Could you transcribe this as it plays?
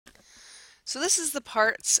So this is the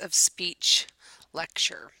parts of speech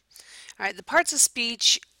lecture. All right, the parts of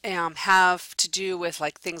speech have to do with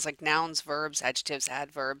like things like nouns, verbs, adjectives,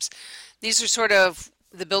 adverbs. These are sort of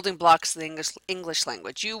the building blocks of the English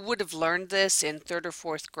language. You would have learned this in third or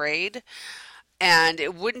fourth grade, and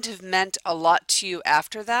it wouldn't have meant a lot to you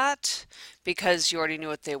after that because you already knew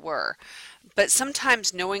what they were. But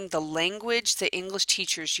sometimes knowing the language that English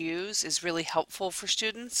teachers use is really helpful for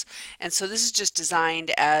students. And so this is just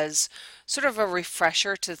designed as sort of a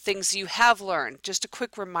refresher to things you have learned, just a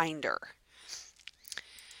quick reminder.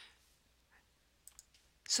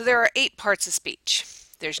 So there are 8 parts of speech.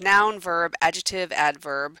 There's noun, verb, adjective,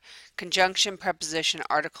 adverb, conjunction, preposition,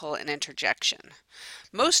 article, and interjection.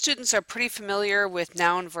 Most students are pretty familiar with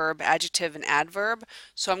noun, verb, adjective, and adverb,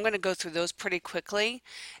 so I'm going to go through those pretty quickly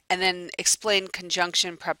and then explain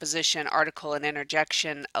conjunction, preposition, article, and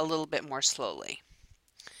interjection a little bit more slowly.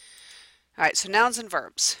 All right, so nouns and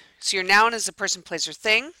verbs. So your noun is a person, place, or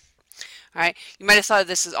thing. All right, you might have thought of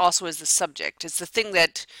this as also as the subject. It's the thing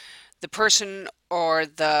that the person or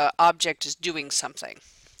the object is doing something.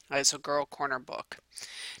 All right, so girl, corner, book.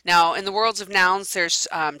 Now, in the worlds of nouns, there's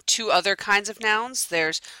 2 other kinds of nouns.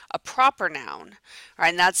 There's a proper noun, all right,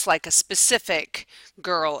 and that's like a specific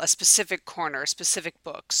girl, a specific corner, a specific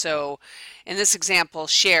book. So in this example,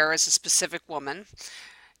 Cher is a specific woman.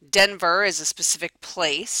 Denver is a specific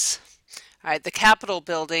place. All right, the Capitol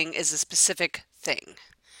building is a specific thing.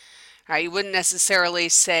 All right, you wouldn't necessarily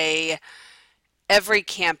say every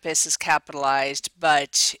campus is capitalized,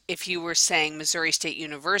 but if you were saying Missouri State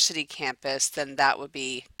University campus, then that would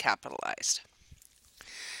be capitalized.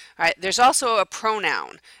 All right, there's also a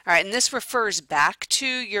pronoun. All right, and this refers back to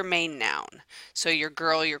your main noun. So your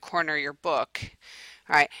girl, your corner, your book.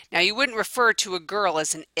 All right, now you wouldn't refer to a girl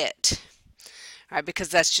as an it, all right, because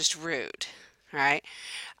that's just rude. All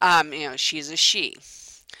right, she's a she.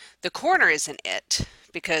 The corner is an it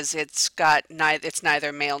because it's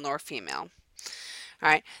neither male nor female. All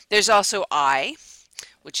right. There's also I,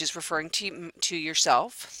 which is referring to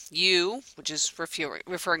yourself. You, which is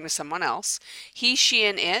referring to someone else. He, she,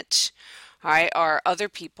 and it, all right, are other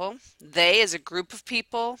people. They is a group of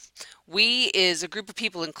people. We is a group of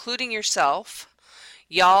people including yourself.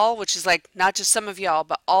 Y'all, which is like not just some of y'all,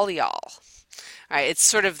 but all y'all. All right. It's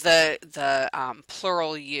sort of the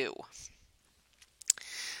plural you.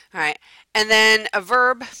 All right. And then a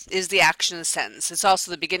verb is the action of the sentence. It's also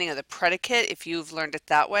the beginning of the predicate if you've learned it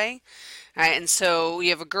that way. All right, and so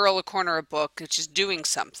you have a girl, a corner, a book, which is doing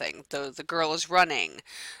something. The girl is running.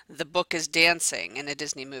 The book is dancing in a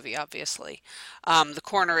Disney movie, obviously. The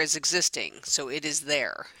corner is existing, so it is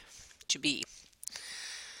there to be.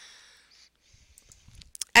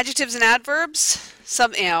 Adjectives and adverbs,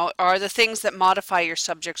 are the things that modify your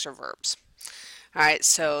subjects or verbs. All right,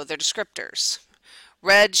 so they're descriptors.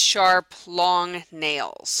 Red, sharp, long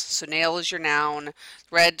nails. So nail is your noun.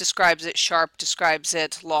 Red describes it, sharp describes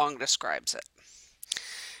it, long describes it.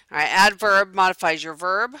 All right, adverb modifies your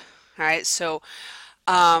verb. All right, so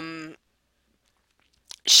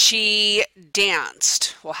she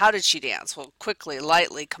danced. Well, how did she dance? Well, quickly,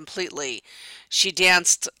 lightly, completely. She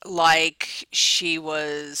danced like she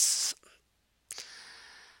was,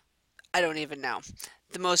 I don't even know,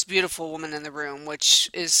 the most beautiful woman in the room, which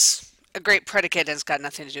is a great predicate and has got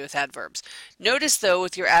nothing to do with adverbs. Notice though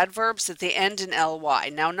with your adverbs that they end in ly.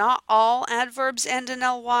 Now not all adverbs end in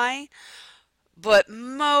ly, but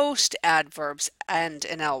most adverbs end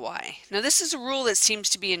in ly. Now this is a rule that seems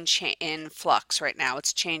to be in flux right now.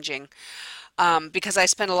 It's changing because I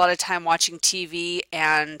spend a lot of time watching TV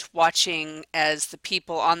and watching as the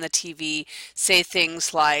people on the TV say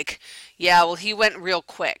things like, yeah, well he went real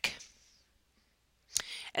quick.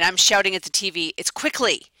 And I'm shouting at the TV, it's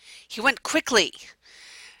quickly. He went quickly.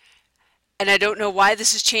 And I don't know why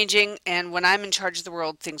this is changing, and when I'm in charge of the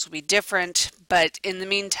world, things will be different. But in the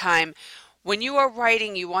meantime, when you are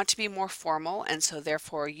writing, you want to be more formal, and so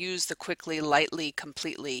therefore use the quickly, lightly,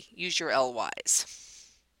 completely. Use your LYs.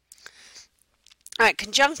 All right,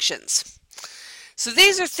 conjunctions. So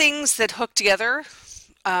these are things that hook together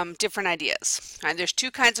different ideas. All right, there's 2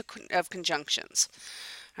 kinds of conjunctions.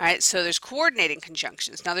 All right, so there's coordinating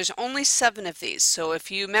conjunctions. Now there's only 7 of these, so if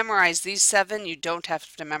you memorize these 7, you don't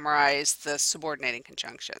have to memorize the subordinating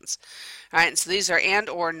conjunctions. All right, and so these are and,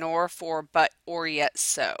 or, nor, for, but, or, yet,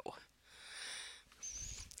 so.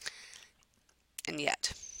 And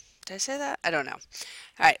yet. Did I say that? I don't know.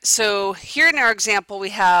 All right, so here in our example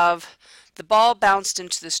we have the ball bounced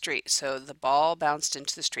into the street. So the ball bounced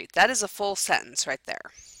into the street. That is a full sentence right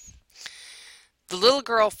there. The little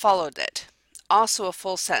girl followed it. Also a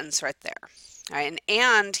full sentence right there. All right,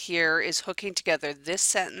 and here is hooking together this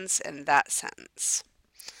sentence and that sentence.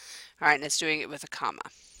 All right, and it's doing it with a comma.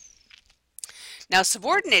 Now,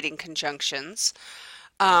 subordinating conjunctions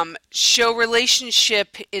show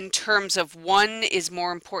relationship in terms of one is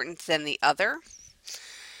more important than the other.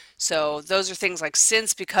 So those are things like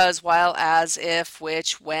since, because, while, as, if,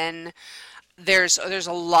 which, when. There's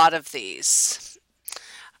a lot of these.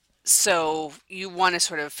 So you want to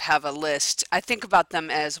sort of have a list. I think about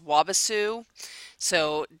them as Wabasoo.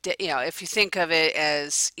 So, if you think of it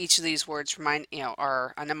as each of these words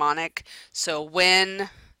are a mnemonic. So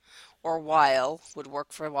when or while would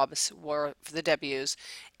work for Wabasoo, or for the W's.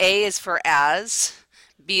 A is for as,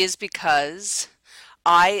 B is because,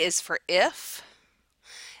 I is for if,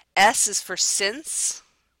 S is for since,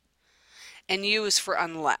 and U is for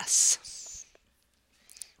unless.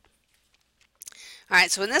 All right,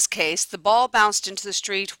 so in this case, the ball bounced into the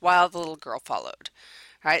street while the little girl followed.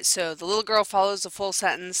 All right, so the little girl follows a full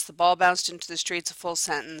sentence, the ball bounced into the streets a full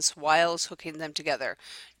sentence, while is hooking them together.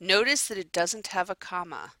 Notice that it doesn't have a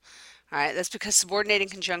comma. All right, that's because subordinating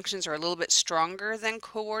conjunctions are a little bit stronger than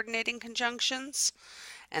coordinating conjunctions,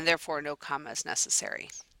 and therefore no comma is necessary.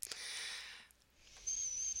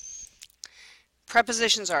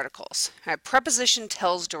 Prepositions, articles. All right, preposition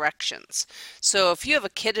tells directions. So if you have a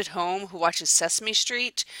kid at home who watches Sesame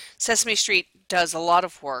Street does a lot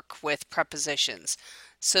of work with prepositions.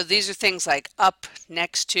 So these are things like up,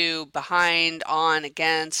 next to, behind, on,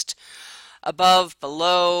 against, above,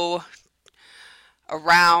 below,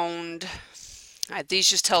 around. All right, these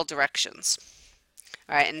just tell directions.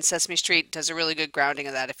 All right, and Sesame Street does a really good grounding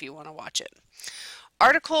of that if you want to watch it.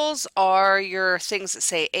 Articles are your things that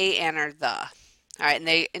say a, an, or the. All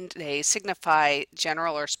right, and they signify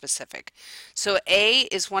general or specific. So a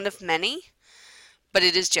is one of many, but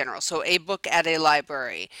it is general. So a book at a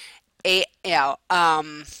library, a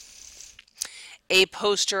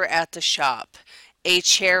poster at the shop, a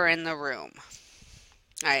chair in the room.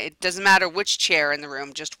 All right, it doesn't matter which chair in the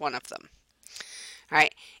room, just one of them. All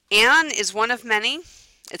right, an is one of many.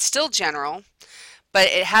 It's still general, but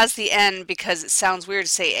it has the N because it sounds weird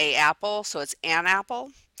to say a apple, so it's an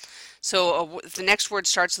apple. So if the next word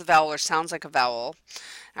starts with a vowel or sounds like a vowel,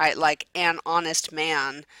 all right, like an honest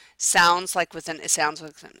man sounds like with an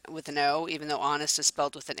O, even though honest is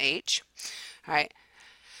spelled with an H. All right,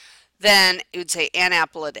 then you would say an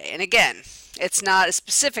apple a day. And again, it's not a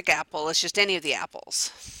specific apple, it's just any of the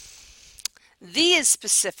apples. The is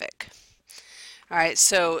specific. All right,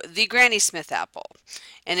 so the Granny Smith apple.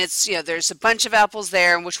 And it's, there's a bunch of apples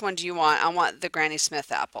there, and which one do you want? I want the Granny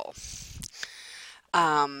Smith apple.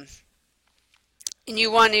 And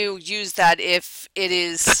you want to use that if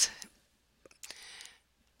it's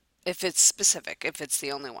specific, if it's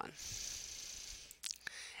the only one.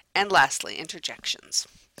 And lastly, interjections.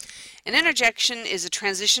 An interjection is a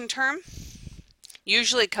transition term.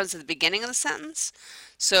 Usually it comes at the beginning of the sentence.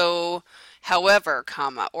 So, however,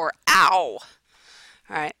 comma, or ow.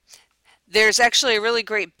 All right. There's actually a really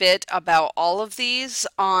great bit about all of these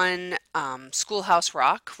on Schoolhouse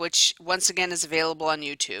Rock, which once again is available on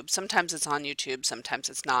YouTube. Sometimes it's on YouTube, sometimes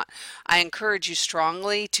it's not. I encourage you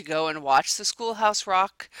strongly to go and watch the Schoolhouse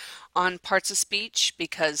Rock on parts of speech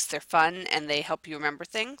because they're fun and they help you remember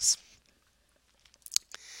things.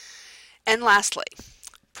 And lastly,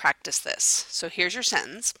 practice this. So here's your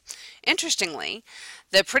sentence. Interestingly,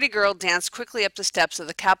 the pretty girl danced quickly up the steps of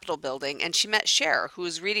the Capitol building and she met Cher, who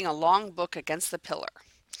was reading a long book against the pillar.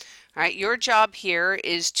 All right, your job here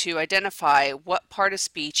is to identify what part of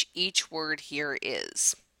speech each word here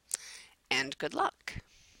is. And good luck.